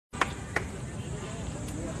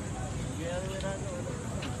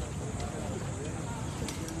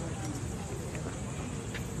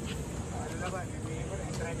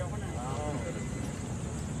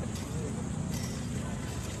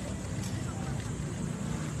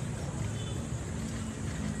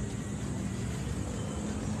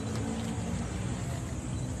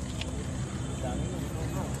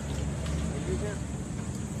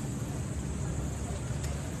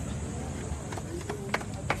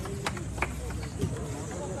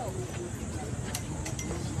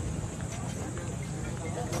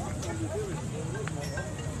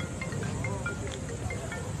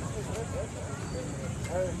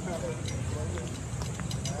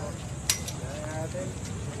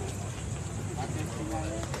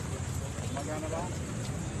Magana ba?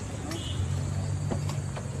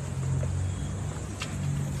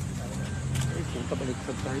 Ay, punta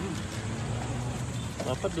baliktad tayo.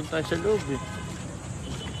 Dapat doon tayo sa loob eh.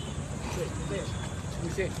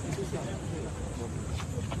 Susi.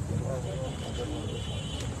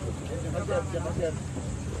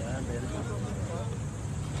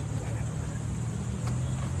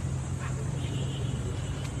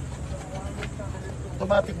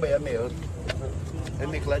 Automatic ba yan, Mayor? Ay,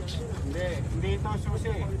 may clutch? Hindi ito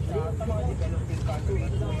susi.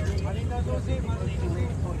 Malita susi,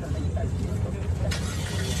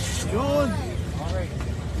 Yun! okay.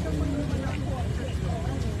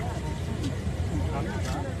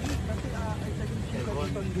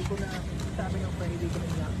 Hindi ko na sabi ng pwede ko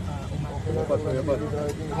na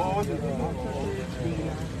Oo,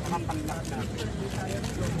 nakapanlak na.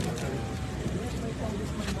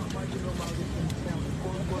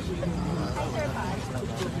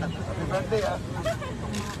 Birthday ah.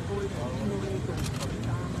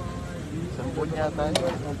 Sampun yata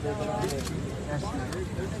yun.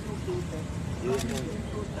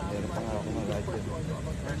 Meron pa nga ako mag-gadget.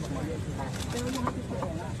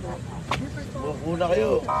 Una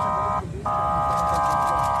kayo.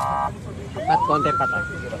 Pat, konti pa tayo.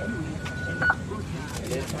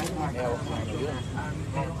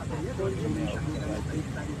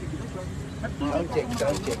 Sound check,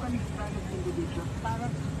 sound check.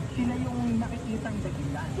 Sila yung nakikitang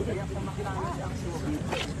dagilan. Kaya pumakilala siya ang susi.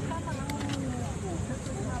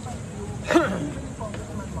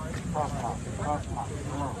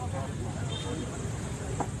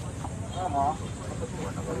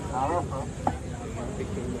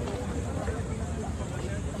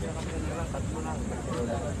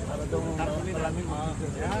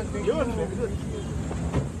 Yun, very good.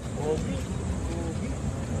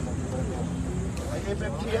 Ay,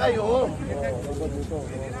 FFCI, oh.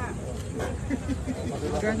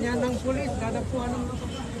 Ganyan ng pulis, dadapuan ng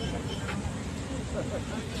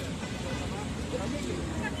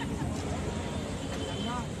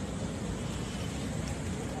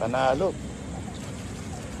Panalo.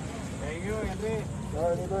 Thank you, Henry.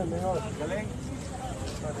 Galing.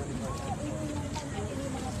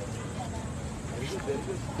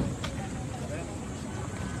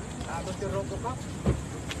 Tapos si Rocco Cup.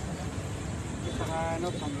 Saka ano,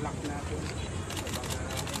 pang-lock natin.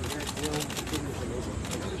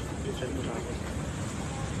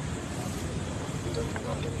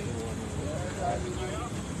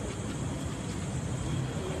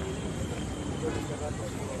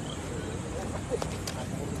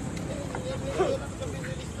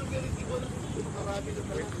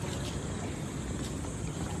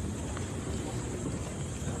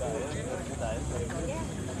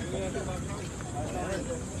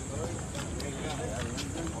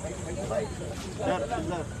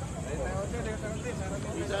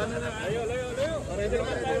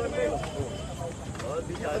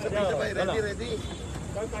 Ready.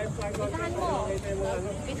 Pisahan mo.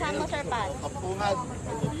 Pisahan mo, Sir Pat. Kapungat.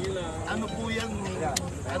 Ano po yan?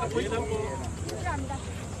 Ano po yung...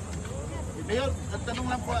 Mayor, at tanong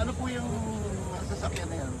lang po, ano po yung sasakyan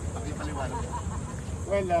na yan? Pakipaliwanag.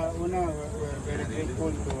 Well, una, we're very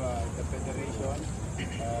grateful to the Federation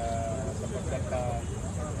sapagkat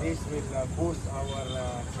this will boost our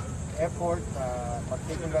effort,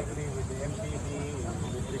 particularly with the MPD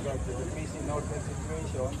with regard to the peace in northern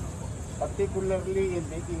situation, particularly in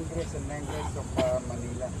the ingress and egress of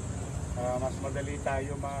Manila. Mas madali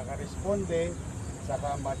tayo makaka-responde,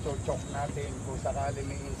 saka machochok natin kung sakali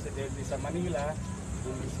may insidente sa Manila,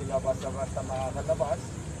 hindi sila basta-basta makakalabas.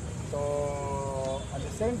 So, at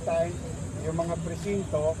the same time, yung mga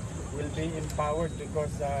presinto will be empowered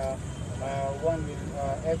because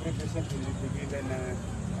every precinct will be given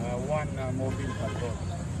one mobile patrol.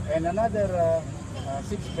 And another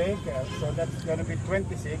 6 vehicles, so that's going to be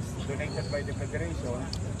 26 donated by the Federation.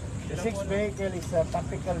 The 6th vehicle is a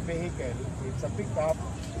tactical vehicle. It's a pickup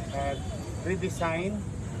redesigned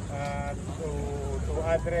to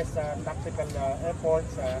address tactical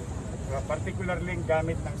efforts, particularly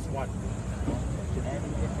gamit ng SWAT. And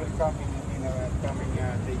it will come in coming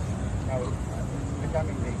days. The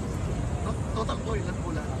coming days. Total po, ilan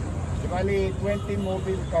po lang? Bali, 20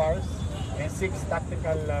 mobile cars and 6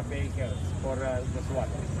 tactical vehicles for the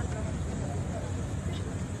SWAT.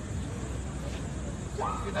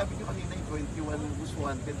 Sinabi nyo kanina yung 21 who's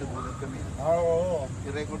wanted, nagulat kami. Oo.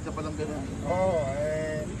 I-record na palang gano'n. Oo.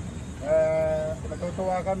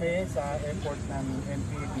 Natutuwa kami sa effort ng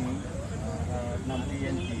NPD, ng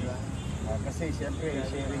PNP. Kasi siyempre,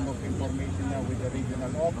 sharing of information na with the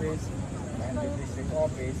regional office and the district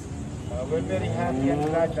office. We're very happy and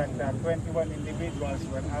glad that 21 individuals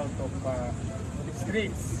were out of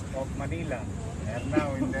streets of Manila and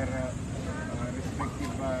now in their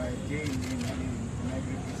respective jail in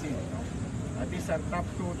every precinct. These are top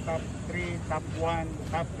 2, top 3, top 1,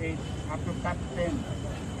 top 8, up to top 10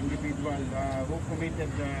 individuals who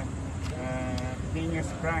committed heinous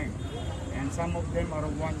crime. And some of them are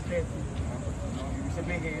wanted. Ibig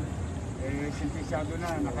sabihin, sentensyado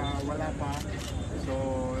na, nakawala pa. So,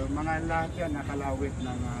 mga lahat yan nakalawit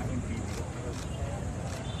ng MPD.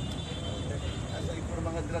 For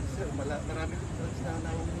mga drugs, sir, maraming drugs na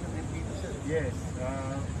nahuli ng MPD, sir. Yes.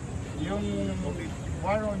 Yung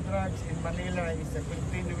war on drugs in Manila is a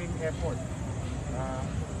continuing effort.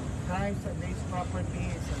 Crimes against property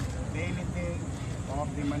is a daily thing of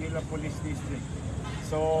the Manila Police District.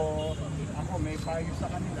 So, ako may payo sa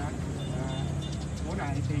kanila.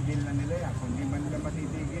 Una, itigil na nila yan. Kung di man nila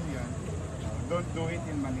matitigil yan, don't do it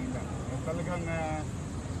in Manila. Talagang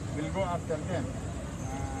we'll go after them.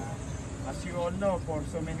 As you all know, for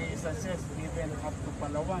so many instances, even up to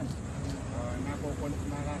Palawan,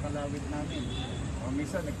 nakakalawit namin.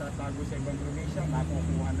 Minsan nagtatago sa ibang probinsya,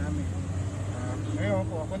 nakukuha namin. Ngayon,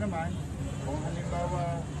 ako naman, kung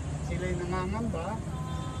halimbawa sila'y nangangamba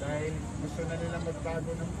dahil gusto na nila magtago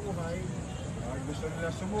ng buhay, gusto nila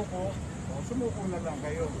sumuko, sumuko na lang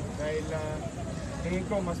kayo. Dahil tingin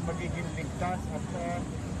ko mas magiging ligtas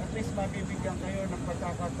at least mabibigyan kayo ng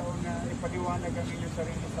pagkakataon na ipaliwanag ang inyong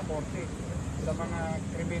sarili sa korte sa mga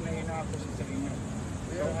krimen na inaakusa sa inyo.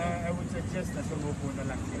 So I would suggest na sumuko na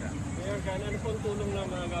lang sila. Mayor Gan, ano pong tulong na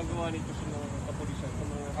magagawa nito sa mga kapulisan?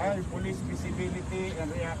 Police visibility and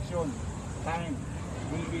reaction time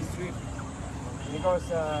will be swift because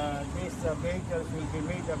these vehicles will be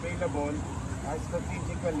made available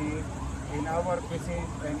strategically in our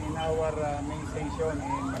precinct and in our main station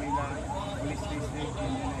in Manila Police District in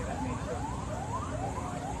the United Nations.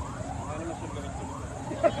 Ano masulgarin ito?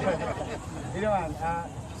 Hindi naman,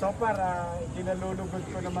 so far ginalulugod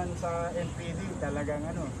ko naman sa NPD talagang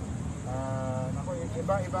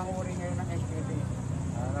ibang uri ngayon ng NPD.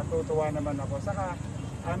 Natutuwa naman ako. Saka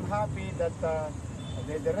I'm happy that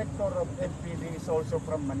the director of NPD is also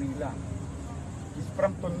from Manila. He's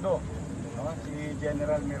from Tondo, si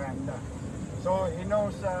General Miranda. So he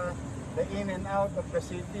knows the in and out of the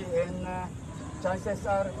city and chances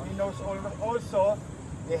are he knows also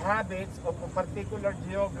the habits of a particular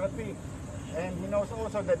geography and he knows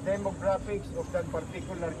also the demographics of that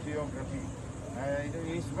particular geography.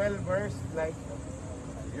 He's well versed like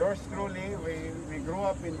yours truly. We grew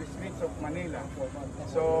up in the streets of Manila.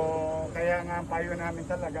 So kaya nga ang payo namin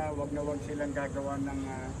talaga, wag na wag silang gagawa ng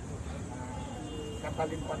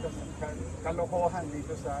katalimpatas, kalokohan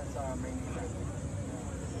dito sa Manila.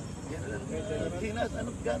 Hinas,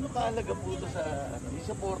 gaano kahalaga po ito sa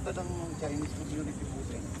isuporta ng Chinese community po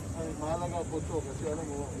sa inyo? Ang mahalaga po ito kasi alam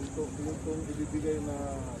mo, itong ibibigay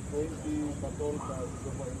na 20 patrol cars, ito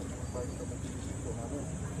po ay mag-imbay sa mag-iisip namin.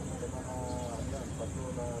 Sa mga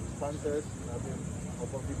patrol na dispatchers natin,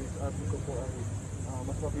 mapabilis at ito po ay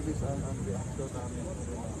mas mabilis ang reaction namin.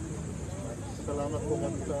 Salamat po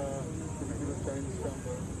kami sa Filipino Chinese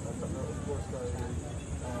Chamber at of course kay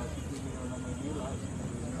City Mayor ng Maynila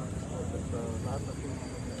at sa lahat ng mga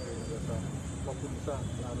sa kapulisan,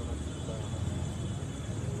 lalo na sa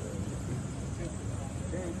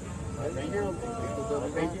Thank you.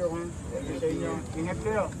 Thank you. Thank you sa inyo. Ingat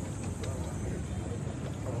kayo.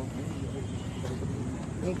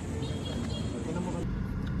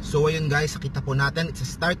 So ayun guys, nakita po natin, it's a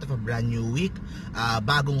start of a brand new week.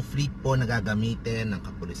 Bagong fleet po na gagamitin ng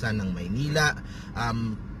kapulisan ng Maynila.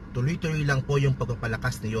 Tuloy-tuloy lang po yung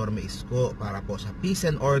pagpapalakas ni Yorme ISKO para po sa peace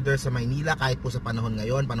and order sa Maynila. Kahit po sa panahon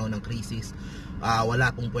ngayon, panahon ng krisis,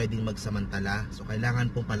 wala pong pwedeng magsamantala. So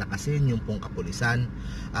kailangan pong palakasin yung pong kapulisan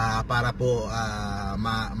para po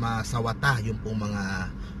masawata yung pong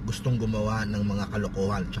mga gustong gumawa ng mga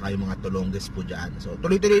kalokohan tsaka yung mga tulongges po dyan. So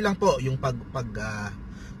tuloy-tuloy lang po yung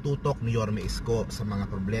tutok ni Yorme ISKO sa mga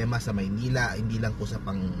problema sa Maynila, hindi lang po sa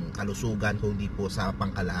pangkalusugan kundi po sa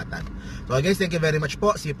pangkalahatan. So guys, thank you very much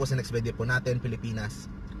po. See you po sa next video po natin. Pilipinas,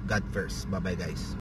 God first. Bye bye guys.